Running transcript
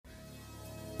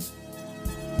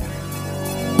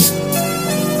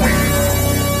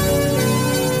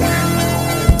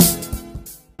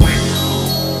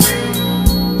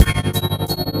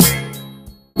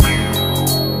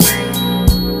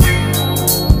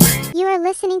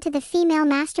listening to the Female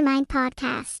Mastermind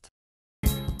podcast.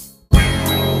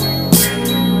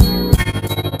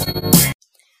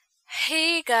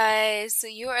 Hey guys, so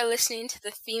you are listening to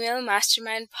the Female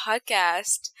Mastermind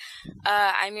podcast.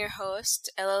 I'm your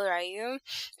host, LL Rayu,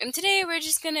 and today we're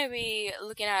just gonna be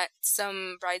looking at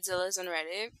some Bridezillas on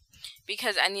Reddit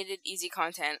because I needed easy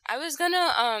content. I was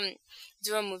gonna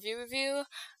do a movie review,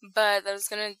 but that was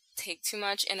gonna take too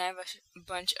much, and I have a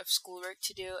bunch of schoolwork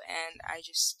to do, and I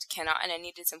just cannot, and I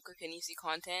needed some quick and easy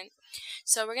content.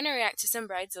 So we're gonna react to some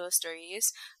Bridezilla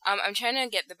stories. I'm trying to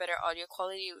get the better audio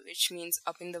quality, which means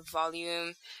upping the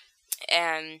volume,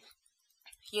 and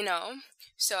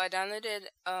so I downloaded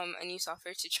a new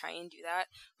software to try and do that.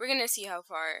 We're gonna see how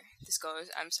far this goes.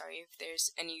 I'm sorry if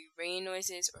there's any rain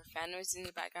noises or fan noises in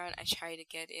the background. I try to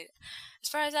get it as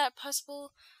far as that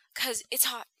possible, cause it's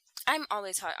hot. I'm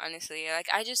always hot, honestly. Like,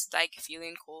 I just like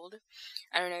feeling cold.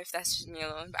 I don't know if that's just me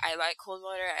alone, but I like cold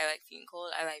water. I like feeling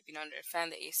cold. I like being under a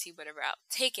fan, the AC, whatever. I'll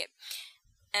take it.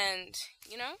 And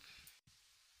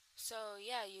so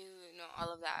yeah,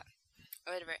 all of that.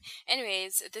 Or whatever.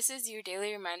 Anyways, this is your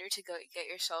daily reminder to go get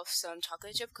yourself some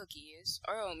chocolate chip cookies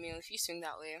or oatmeal if you swing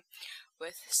that way,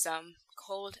 with some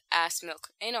cold ass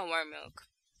milk. Ain't no warm milk.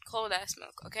 Cold ass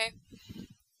milk, okay?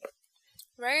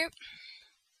 Right?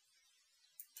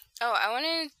 Oh, I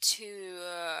wanted to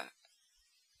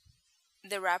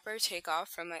the rapper Takeoff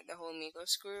from like the whole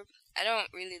Migos group. I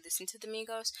don't really listen to the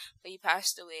Migos, but he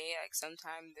passed away like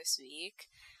sometime this week.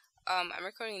 I'm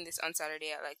recording this on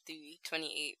Saturday at like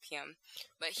 3:28 p.m.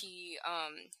 But he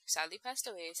sadly passed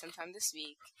away sometime this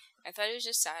week. I thought it was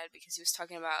just sad because he was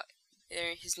talking about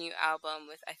his new album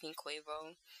with, I think,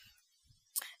 Quavo,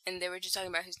 and they were just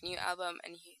talking about his new album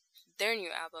and their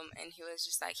new album, and he was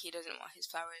just like, he doesn't want his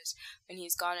flowers when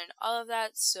he's gone and all of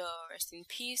that. So rest in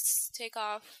peace,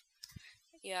 Takeoff.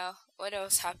 Yeah, what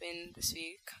else happened this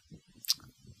week?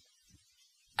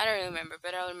 I don't really remember,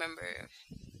 but I'll remember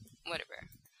whatever.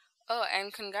 Oh,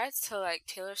 and congrats to like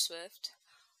Taylor Swift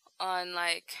on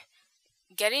like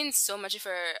getting so much of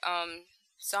her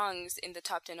songs in the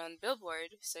top 10 on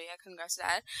Billboard. So yeah, congrats to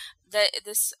that.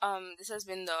 This has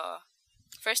been the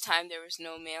first time there was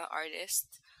no male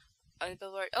artist on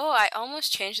Billboard. Oh, I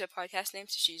almost changed the podcast name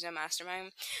to She's a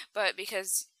Mastermind, but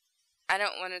because I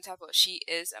don't want to talk about She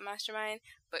Is a Mastermind,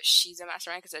 but She's a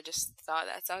Mastermind, because I just thought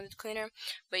that sounded cleaner.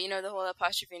 But the whole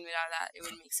apostrophe without that, it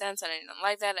wouldn't make sense, and I didn't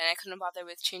like that, and I couldn't bother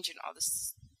with changing all the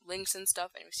links and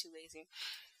stuff, and it was too lazy.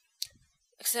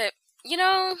 Except,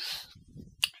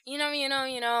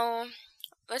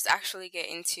 let's actually get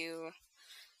into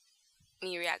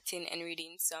me reacting and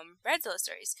reading some Bridezilla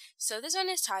stories. So this one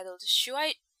is titled,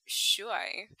 Should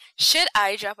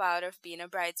I drop out of being a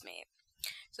bridesmaid?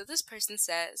 So this person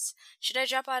says, should I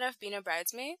drop out of being a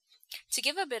bridesmaid? To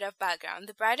give a bit of background,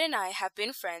 the bride and I have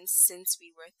been friends since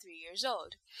we were 3 years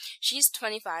old. She's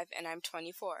 25 and I'm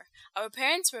 24. Our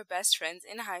parents were best friends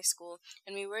in high school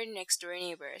and we were next door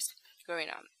neighbors growing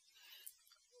up.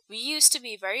 We used to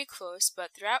be very close,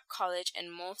 but throughout college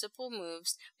and multiple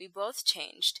moves, we both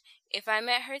changed. If I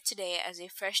met her today as a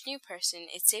fresh new person,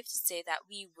 it's safe to say that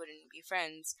we wouldn't be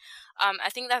friends. I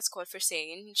think that's code for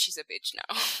saying she's a bitch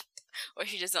now. Or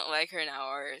she doesn't like her now,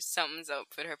 or something's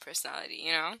up with her personality,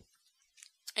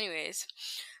 Anyways,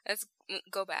 let's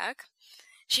go back.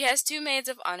 She has 2 maids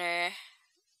of honor.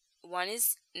 One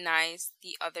is nice,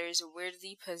 the other is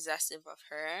weirdly possessive of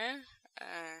her.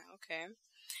 Okay.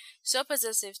 So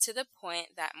possessive to the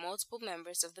point that multiple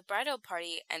members of the bridal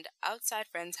party and outside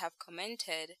friends have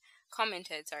commented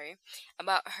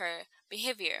about her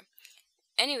behavior.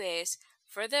 Anyways,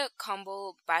 for the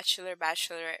combo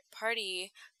bachelorette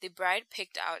party, the bride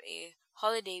picked out a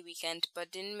holiday weekend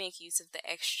but didn't make use of the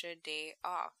extra day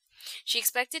off. She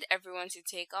expected everyone to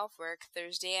take off work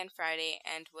Thursday and Friday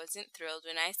and wasn't thrilled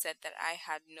when I said that I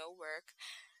had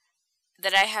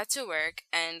to work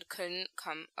and couldn't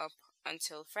come up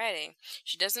until Friday.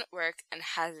 She doesn't work and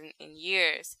hasn't in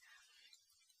years.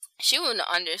 She wouldn't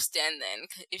understand then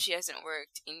if she hasn't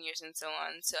worked in years and so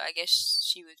on. So I guess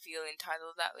she would feel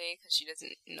entitled that way because she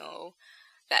doesn't know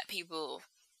that people,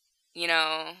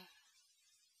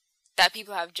 that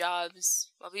people have jobs.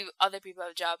 Well, other people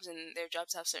have jobs and their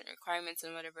jobs have certain requirements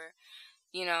and whatever.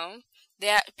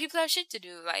 People have shit to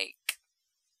do. Like,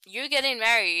 you getting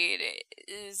married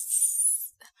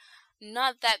is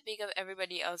not that big of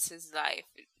everybody else's life.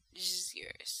 It's just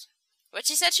yours. But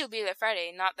she said she'll be there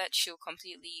Friday, not that she'll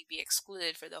completely be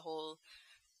excluded for the whole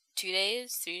 2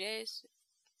 days, 3 days.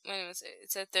 When was it?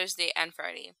 It said Thursday and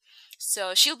Friday.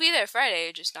 So she'll be there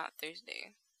Friday, just not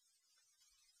Thursday.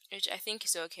 Which I think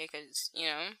is okay, because,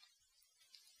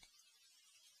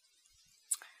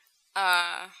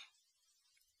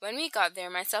 When we got there,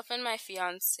 myself and my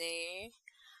fiance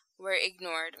were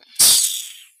ignored.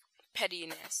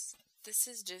 Pettiness. This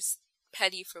is just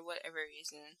petty for whatever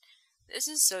reason. This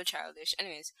is so childish.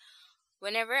 Anyways,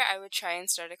 whenever I would try and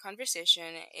start a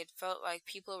conversation, it felt like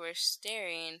people were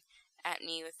staring at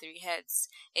me with three heads.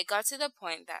 It got to the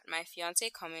point that my fiance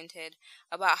commented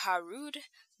about how rude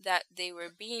that they were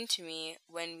being to me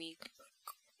when we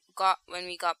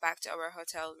got back to our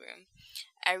hotel room.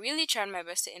 I really tried my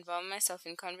best to involve myself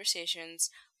in conversations,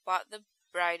 bought the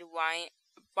bride a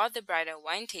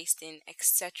wine tasting,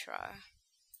 etc.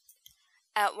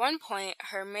 At one point,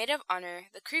 her maid of honor,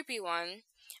 the creepy one,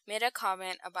 made a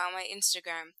comment about my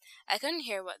Instagram. I couldn't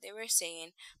hear what they were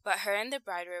saying, but her and the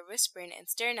bride were whispering and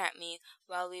staring at me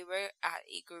while we were at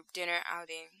a group dinner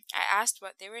outing. I asked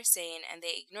what they were saying, and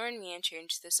they ignored me and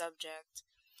changed the subject.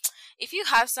 If you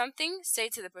have something, say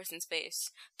it to the person's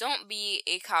face. Don't be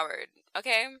a coward,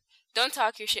 okay? Don't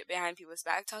talk your shit behind people's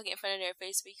back. Talk it in front of their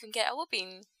face, but you can get a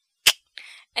whooping.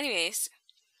 Anyways,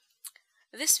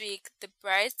 this week, the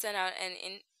bride sent out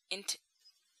an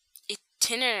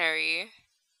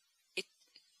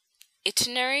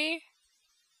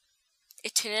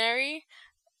itinerary,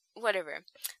 whatever,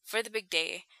 for the big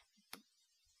day.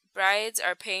 Bridesmaids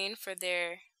are paying for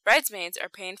their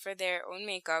own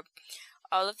makeup.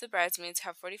 All of the bridesmaids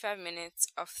have 45 minutes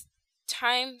of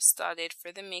time slotted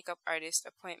for the makeup artist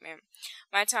appointment.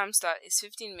 My time slot is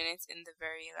 15 minutes in the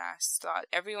very last slot.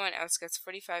 Everyone else gets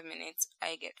 45 minutes.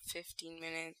 I get 15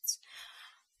 minutes.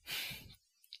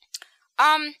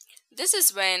 This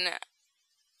is when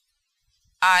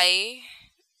I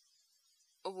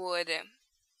would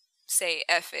say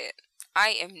F it.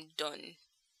 I am done.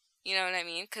 You know what I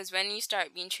mean? Because when you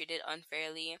start being treated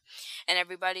unfairly and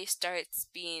everybody starts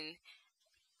being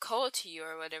cold to you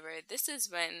or whatever, this is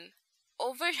when,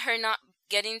 over her not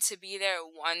getting to be there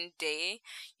one day,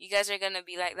 you guys are gonna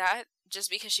be like that just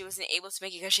because she wasn't able to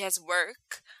make it because she has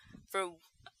work for.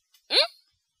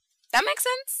 That makes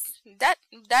sense? That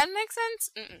makes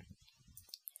sense?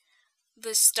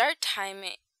 The start time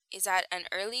is at an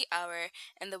early hour,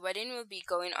 and the wedding will be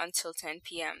going until 10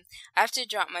 p.m. I have to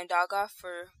drop my dog off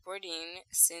for boarding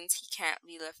since he can't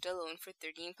be left alone for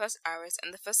 13 plus hours,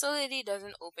 and the facility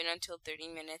doesn't open until 30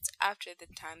 minutes after the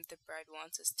time the bride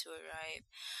wants us to arrive.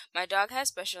 My dog has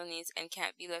special needs and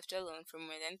can't be left alone for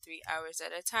more than 3 hours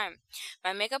at a time.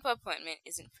 My makeup appointment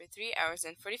isn't for 3 hours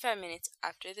and 45 minutes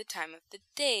after the time of the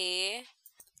day,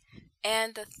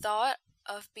 and the thought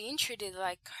of being treated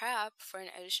like crap for an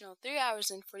additional 3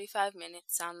 hours and 45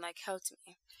 minutes sound like hell to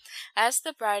me. Ask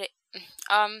the bride,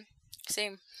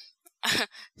 same.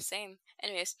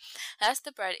 Anyways, ask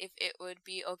the bride if it would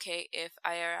be okay if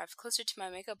I arrive closer to my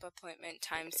makeup appointment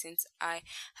time since I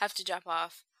have to drop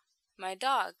off my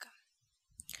dog.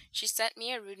 She sent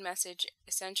me a rude message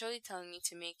essentially telling me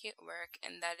to make it work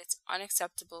and that it's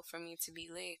unacceptable for me to be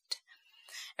late.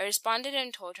 I responded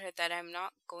and told her that I'm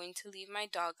not going to leave my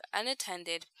dog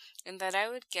unattended and that I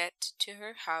would get to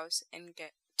her house and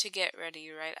get ready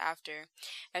right after.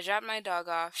 I dropped my dog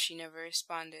off. She never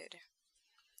responded.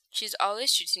 She's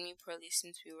always treated me poorly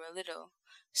since we were little.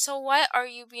 So why are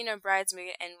you being a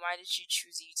bridesmaid and why did she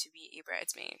choose you to be a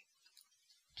bridesmaid?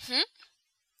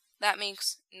 That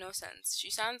makes no sense. She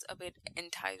sounds a bit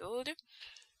entitled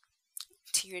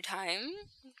to your time.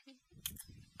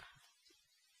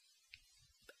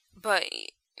 But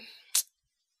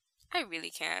I really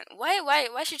can't. Why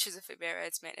should she choose a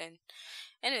bridesmaid? And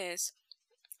anyways,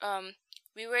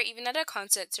 we were even at a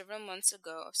concert several months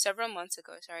ago,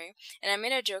 and I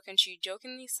made a joke and she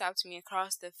jokingly slapped me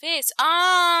across the face.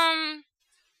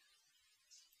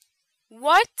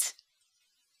 What?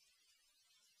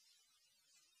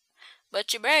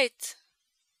 But you're right.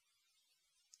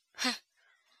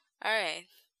 Alright.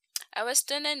 I was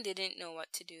stunned and didn't know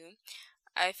what to do.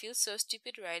 I feel so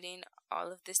stupid writing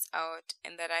all of this out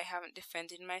and that I haven't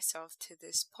defended myself to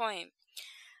this point.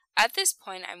 At this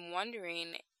point, I'm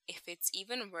wondering if it's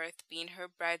even worth being her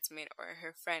bridesmaid or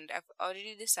her friend. I've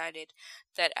already decided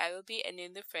that I will be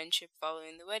ending the friendship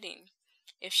following the wedding.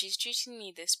 If she's treating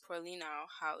me this poorly now,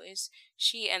 how is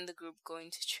she and the group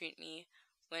going to treat me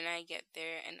when I get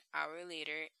there an hour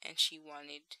later and she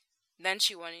wanted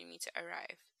me to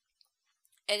arrive?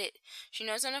 Edit. She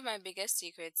knows one of my biggest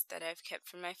secrets that I've kept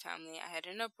from my family. I had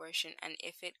an abortion, and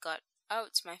if it got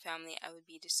out to my family, I would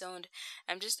be disowned.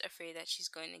 I'm just afraid that she's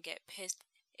going to get pissed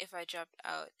if I dropped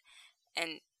out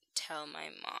and tell my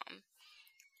mom.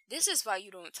 This is why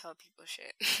you don't tell people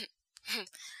shit.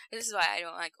 This is why I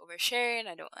don't like oversharing.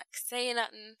 I don't like saying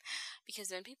nothing.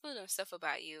 Because when people know stuff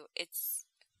about you, it's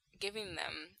giving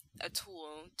them a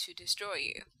tool to destroy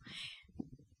you.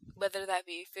 whether that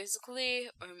be physically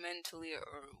or mentally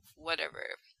or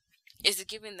whatever, is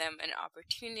giving them an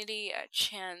opportunity, a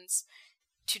chance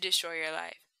to destroy your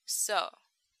life. So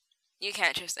you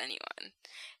can't trust anyone.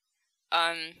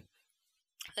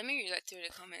 Let me read that through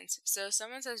the comments. So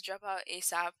someone says, drop out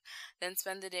ASAP, then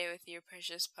spend the day with your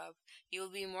precious pup. You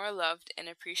will be more loved and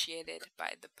appreciated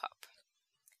by the pup.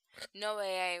 No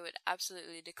way, I would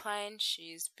absolutely decline.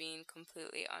 She's being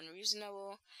completely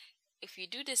unreasonable. If you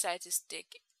do decide to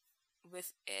stick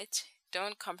with it,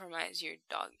 don't compromise your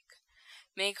dog.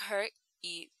 Make her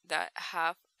eat that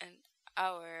half an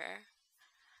hour,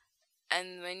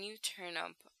 and when you turn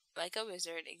up like a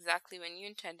wizard, exactly when you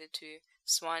intended to,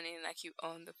 swan in like you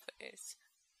own the place.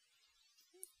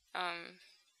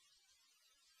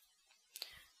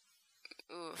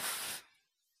 Oof.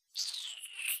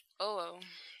 Oh well.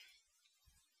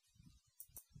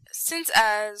 Since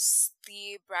as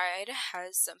the bride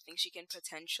has something she can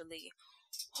potentially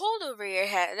hold over your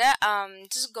head,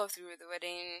 just go through with the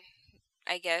wedding,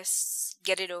 I guess,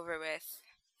 get it over with.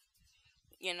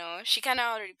 You know, she kind of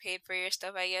already paid for your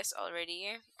stuff, I guess,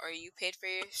 already, or you paid for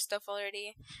your stuff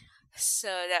already,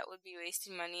 so that would be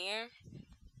wasting money,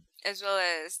 as well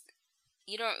as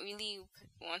you don't really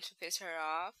want to piss her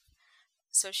off,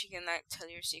 so she can like tell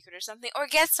your secret or something, or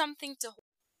get something to